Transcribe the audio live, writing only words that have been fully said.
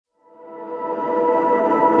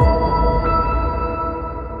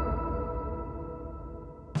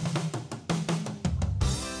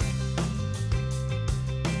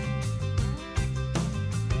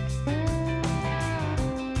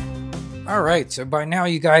Alright, so by now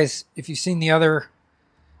you guys, if you've seen the other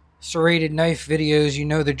serrated knife videos, you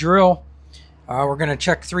know the drill. We're going to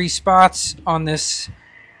check 3 spots on this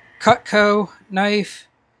Cutco knife,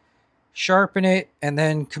 sharpen it, and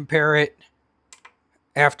then compare it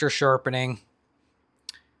after sharpening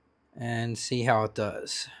and see how it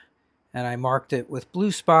does. And I marked it with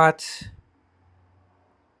blue spots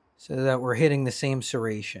so that we're hitting the same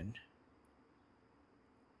serration.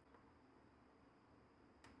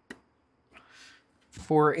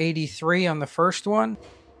 .483 on the first one.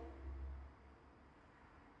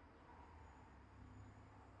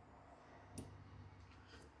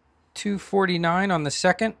 .249 on the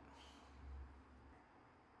second.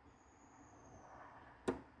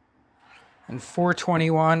 And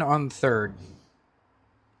 .421 on the third.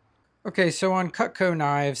 Okay, so on Cutco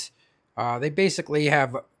knives, they basically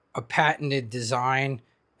have a patented design,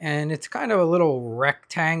 and it's kind of a little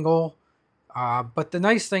rectangle. But the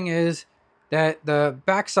nice thing is that the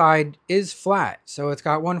backside is flat. So it's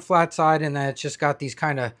got one flat side, and then it's just got these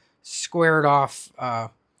kind of squared off,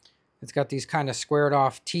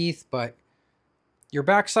 teeth, but your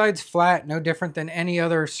backside's flat, no different than any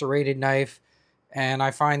other serrated knife. And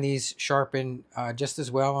I find these sharpen just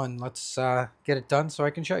as well, and let's get it done so I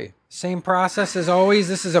can show you. Same process as always.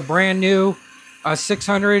 This is a brand new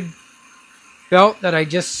 600 belt that I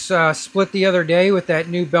just split the other day with that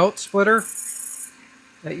new belt splitter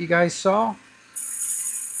that you guys saw.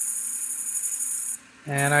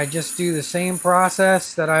 And I just do the same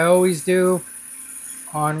process that I always do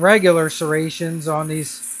on regular serrations on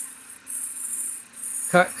these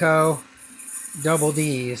Cutco Double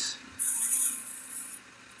Ds.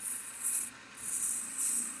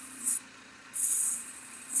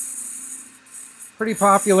 Pretty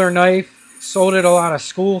popular knife, sold at a lot of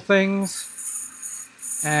school things,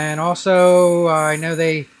 and also I know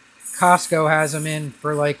Costco has them in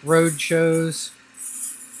for like road shows.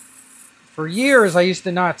 For years I used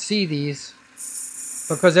to not see these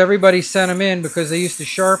because everybody sent them in because they used to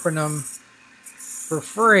sharpen them for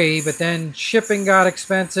free, but then shipping got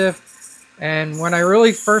expensive. And when I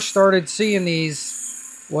really first started seeing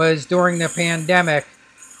these was during the pandemic,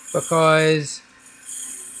 because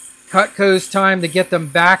Cutco's time to get them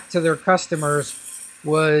back to their customers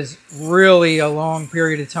was really a long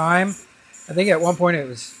period of time. I think at one point it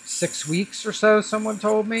was 6 weeks or so, someone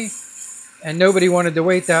told me. And nobody wanted to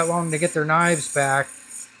wait that long to get their knives back.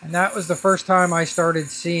 And that was the first time I started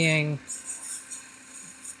seeing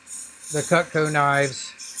the Cutco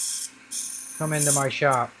knives come into my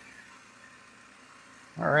shop.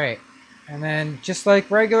 Alright. And then just like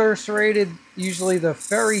regular serrated, usually the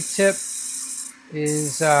ferry tip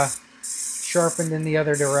is sharpened in the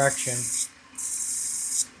other direction,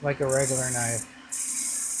 like a regular knife.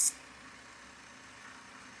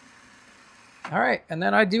 Alright, and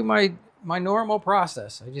then I do my normal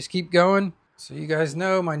process. I just keep going. So you guys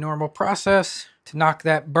know my normal process to knock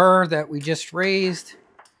that burr that we just raised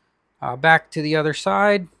back to the other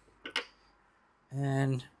side.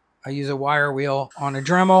 And I use a wire wheel on a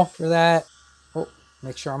Dremel for that. Oh,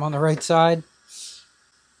 make sure I'm on the right side.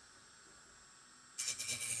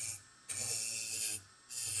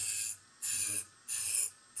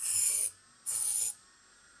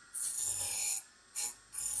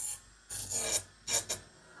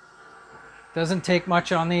 Doesn't take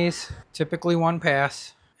much on these, typically one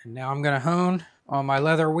pass. And now I'm going to hone on my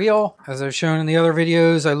leather wheel. As I've shown in the other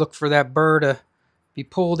videos, I look for that burr to be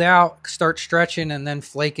pulled out, start stretching, and then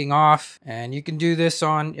flaking off. And you can do this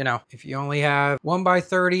on, if you only have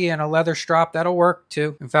 1x30 and a leather strap, that'll work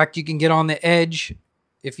too. In fact, you can get on the edge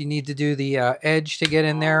if you need to do the edge to get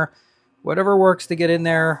in there. Whatever works to get in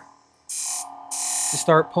there to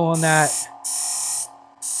start pulling that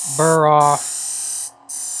burr off.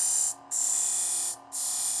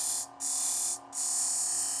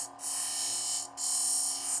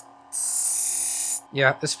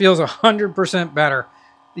 Yeah, this feels 100% better.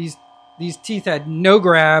 These teeth had no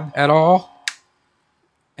grab at all,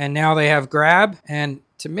 and now they have grab. And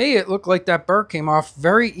to me, it looked like that burr came off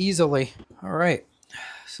very easily. All right,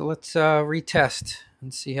 so let's retest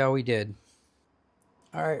and see how we did.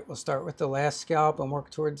 All right, we'll start with the last scalp and work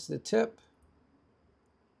towards the tip.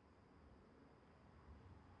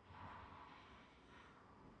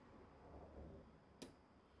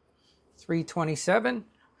 .327.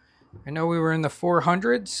 I know we were in the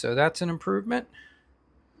 400s, so that's an improvement.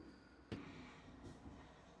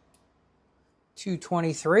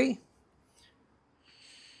 .223.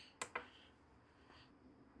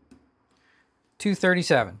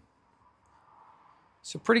 .237.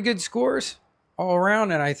 So pretty good scores all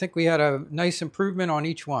around, and I think we had a nice improvement on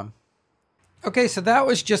each one. Okay, so that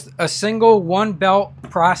was just a single one belt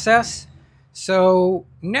process. So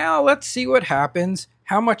now let's see what happens.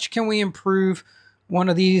 How much can we improve one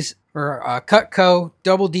of these, or Cutco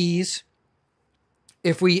Double Ds,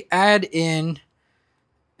 if we add in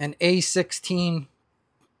an A16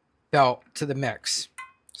 belt to the mix?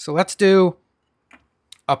 So let's do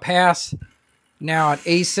a pass now at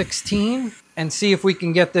A16 and see if we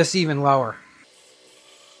can get this even lower.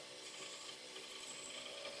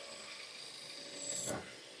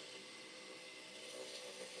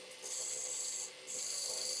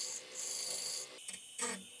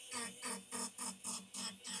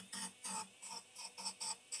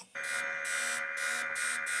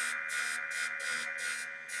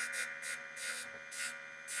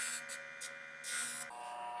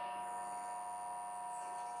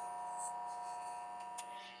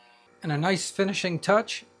 And a nice finishing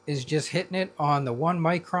touch is just hitting it on the 1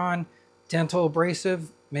 micron dental abrasive.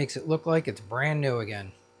 Makes it look like it's brand new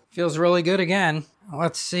again. Feels really good again.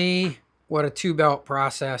 Let's see what a 2-belt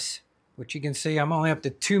process, which you can see I'm only up to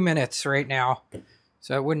 2 minutes right now.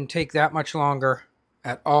 So it wouldn't take that much longer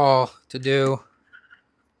at all to do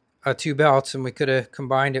 2 belts, and we could have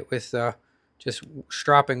combined it with just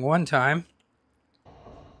stropping one time.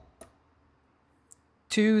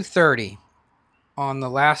 230 on the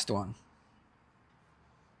last one.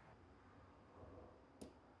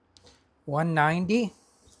 190.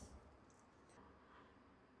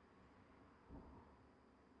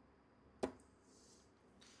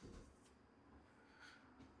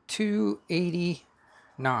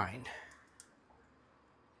 289.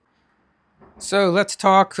 So let's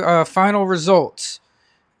talk final results.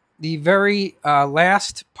 The very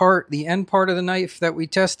last part, the end part of the knife that we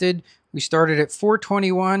tested, we started at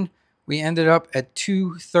 421. We ended up at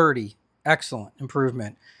 230. Excellent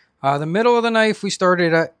improvement. The middle of the knife, we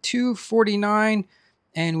started at 249,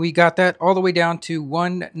 and we got that all the way down to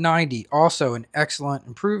 190. Also an excellent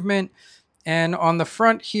improvement. And on the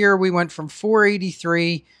front here, we went from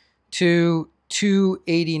 483 to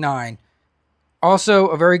 289. Also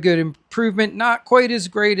a very good improvement. Not quite as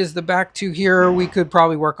great as the back two here. We could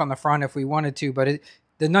probably work on the front if we wanted to, but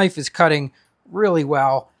the knife is cutting really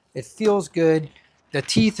well. It feels good. The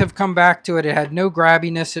teeth have come back to it. It had no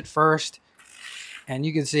grabbiness at first. And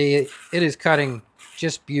you can see it is cutting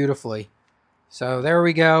just beautifully. So there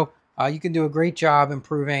we go. You can do a great job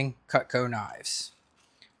improving Cutco knives.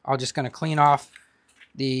 I'm just going to clean off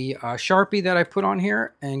the Sharpie that I put on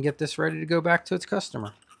here and get this ready to go back to its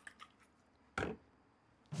customer.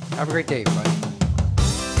 Have a great day, everybody.